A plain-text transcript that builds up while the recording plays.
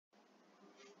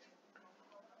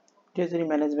Treasury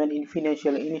management in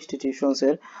financial institutions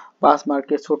এর 5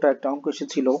 মার্কের ছোট একটা অঙ্ক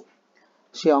এসেছিল।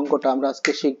 সেই অঙ্কটা আমরা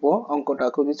আজকে শিখব। অঙ্কটা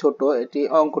খুবই ছোট।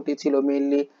 অঙ্কটি ছিল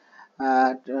মেইনলি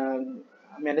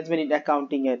ম্যানেজমেন্ট ইন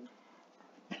অ্যাকাউন্টিং এর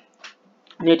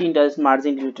নেট ইন্টারেস্ট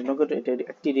মার্জিন রিলেটেড অঙ্ক। এটা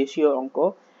একটি রেশিও অঙ্ক।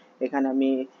 এখানে আমি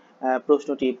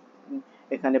প্রশ্নটি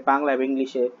এখানে বাংলা এবং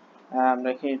ইংলিশে আমরা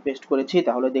এখানে পেস্ট করেছি।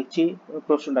 তাহলে দেখছি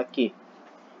প্রশ্নটা কি।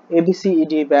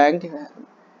 ABCD Bank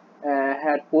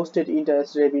had posted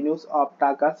interest revenues of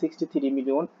Taka 63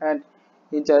 million and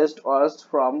interest was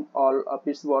from all of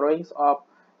its borrowings of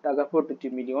Taka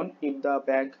 42 million. If the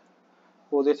bank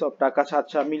possesses of Taka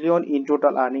 7 million in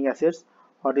total earning assets,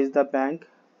 what is the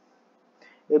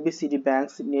ABCD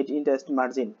Bank's net interest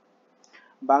margin?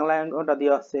 Bangla অঙ্কটা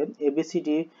দেওয়া আছে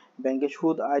ABCD ব্যাংকের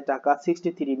সুদ আয় টাকা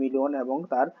 63 million এবং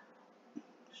তার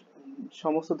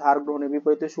সমস্ত ধার গ্রহণের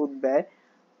বিপরীতে সুদ ব্যয়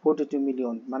 42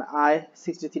 মিলিয়ন, মানে আয়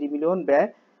 63 মিলিয়ন, ব্যয়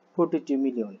 42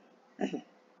 মিলিয়ন।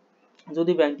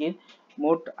 যদি ব্যাংকটির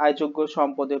মোট আয়যোগ্য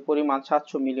সম্পদের পরিমাণ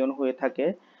 700 মিলিয়ন হয়ে থাকে,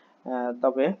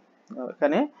 তবে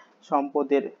এখানে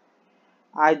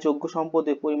আয়যোগ্য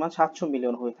সম্পদের পরিমাণ 700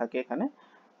 মিলিয়ন হয়ে থাকে, এখানে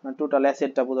টোটাল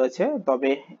অ্যাসেটটা বোঝাচ্ছে, তবে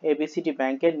এবিসিডি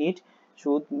ব্যাংকের নেট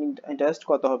সুদ ইন্টারেস্ট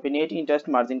কত হবে, নেট ইন্টারেস্ট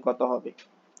মার্জিন কত হবে।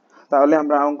 তাহলে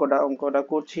আমরা অঙ্কটা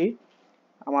করছি।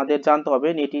 আমাদের জানতে হবে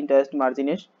নেট ইন্টারেস্ট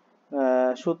মার্জিনের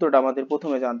সূত্রটা আমাদের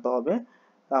প্রথমে জানতে হবে।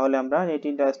 তাহলে আমরা নেট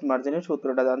ইন্টারেস্ট মার্জিনের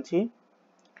সূত্রটা জানছি।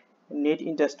 নেট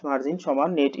ইন্টারেস্ট মার্জিন সমান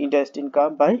net interest income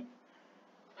by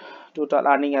total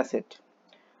earning asset.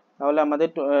 তাহলে আমাদের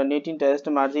নেট ইন্টারেস্ট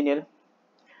মার্জিনের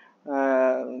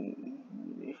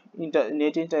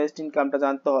নেট ইন্টারেস্ট ইনকামটা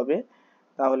জানতে হবে।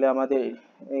 তাহলে আমাদের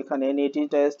এখানে নেট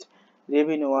ইন্টারেস্ট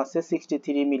রেভিনিউ আছে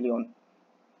 63 মিলিয়ন।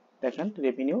 দেখেন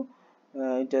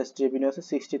ইন্টারেস্ট রেভিনিউ আছে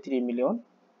 63 মিলিয়ন,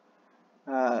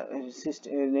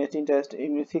 নেট ইন্টারেস্ট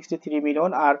 63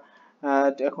 মিলিয়ন। আর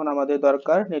এখন আমাদের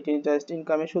দরকার নেট ইন্টারেস্ট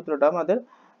ইনকামের সূত্রটা আমাদের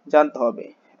জানতে হবে।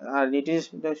 আর নেট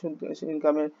ইন্টারেস্ট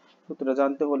ইনকামের সূত্রটা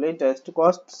জানতে হলে ইন্টারেস্ট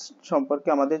কস্ট সম্পর্কে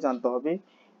আমাদের জানতে হবে।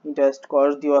 ইন্টারেস্ট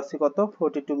কস্ট দেওয়া আছে কত,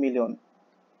 42 মিলিয়ন,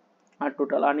 আর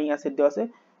টোটাল আর্নিং অ্যাসেট দেওয়া আছে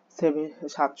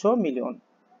 700 মিলিয়ন।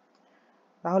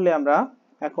 তাহলে আমরা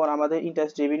এখন আমাদের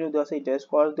ইন্টারেস্ট রেভিনিউ দেওয়া আছে, ইন্টারেস্ট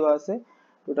কস্ট দেওয়া আছে,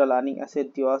 টোটাল আর্নিং অ্যাসেট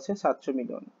দেওয়া আছে 700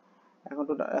 মিলিয়ন। এখন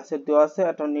টোটাল অ্যাসেট দেওয়া আছে,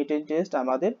 এখন নেট ইন্টারেস্ট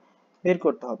আমাদের বের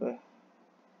করতে হবে।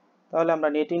 তাহলে আমরা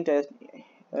নেট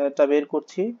ইন্টারেস্টটা বের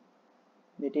করছি।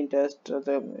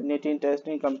 নেট ইন্টারেস্ট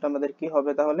ইনকামটা আমাদের কি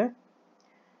হবে, তাহলে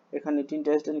এখানে নেট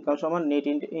ইন্টারেস্ট ইনকাম সমান net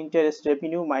interest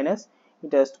revenue minus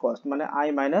interest cost, মানে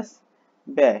আয় মাইনাস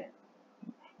ব্যয়।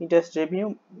 Interest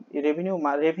revenue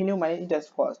minus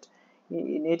interest cost.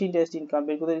 Net interest income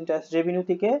বের করতে ইন্টারেস্ট রেভিনিউ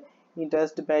থেকে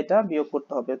ইন্টারেস্ট ব্যয়টা বিয়োগ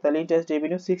করতে হবে। তাহলে interest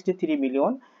revenue 63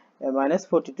 million minus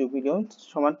 42 million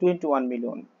সমান 21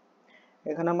 মিলিয়ন।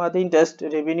 এখানে আমাদের ইন্টারেস্ট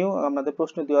রেভিনিউ আমাদের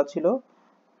প্রশ্ন দেওয়া ছিল,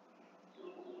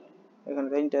 এখানে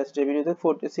ইন্টারেস্ট রেভিনিউতে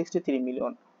 63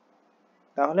 মিলিয়ন।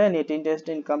 তাহলে নেট ইন্টারেস্ট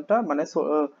ইনকামটা মানে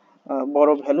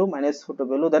বড় ভ্যালু মাইনাস ছোট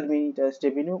value, that mean interest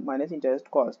revenue minus interest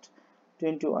cost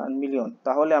 21 million.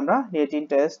 তাহলে আমরা নেট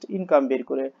ইন্টারেস্ট ইনকাম বের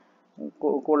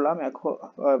করলাম।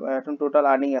 এখন টোটাল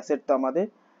আর্নিং অ্যাসেট তো আমাদের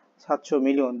 700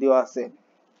 মিলিয়ন দেওয়া আছে।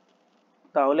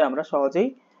 তাহলে আমরা সহজেই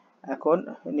এখন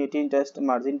নেট ইন্টারেস্ট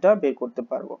মার্জিনটা বের করতে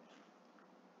পারবো।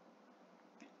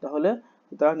 তাহলে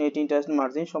নেট ইন্টারেস্ট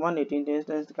মার্জিন সমান net interest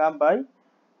income by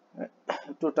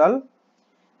total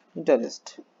interest.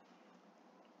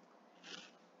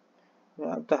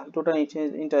 Total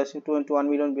interest 21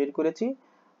 million বের করেছি,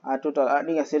 আর টোটাল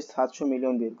আর্নিং অ্যাসেট 700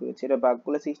 মিলিয়ন বের করেছি। এটা ভাগ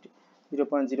করলে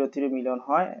 0.03 মিলিয়ন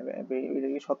হয়।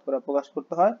 এটাকে শতকরা প্রকাশ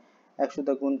করতে হয়, 100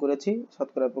 দ্বারা গুণ করেছি,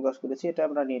 শতকরা প্রকাশ করেছি। এটা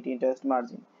আমরা নেট ইন্টারেস্ট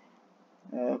মার্জিন।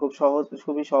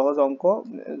 খুবই সহজ অঙ্ক,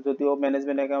 যদিও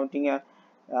ম্যানেজমেন্ট অ্যাকাউন্টিং এ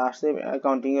আসছে,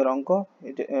 অ্যাকাউন্টিং এর অঙ্ক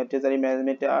ট্রেজারি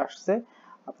ম্যানেজমেন্টে আসছে,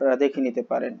 আপনারা দেখে নিতে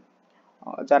পারেন।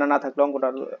 জানা না থাকলে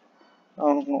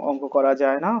অঙ্ক করা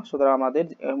যায় না। সুতরাং আমাদের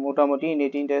মোটামুটি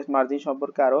নেট ইন্টারেস্ট মার্জিন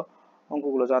সম্পর্কে আরো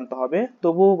অঙ্কগুলো জানতে হবে।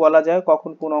 তবুও বলা যায়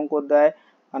কখন কোন অঙ্ক দেয়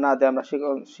না দেয় আমরা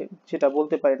সেটা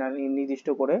বলতে পারি না নির্দিষ্ট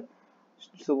করে,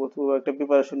 একটা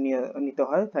প্রিপারেশন নিতে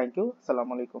হয়। Thank you.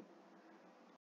 আসসালামু আলাইকুম।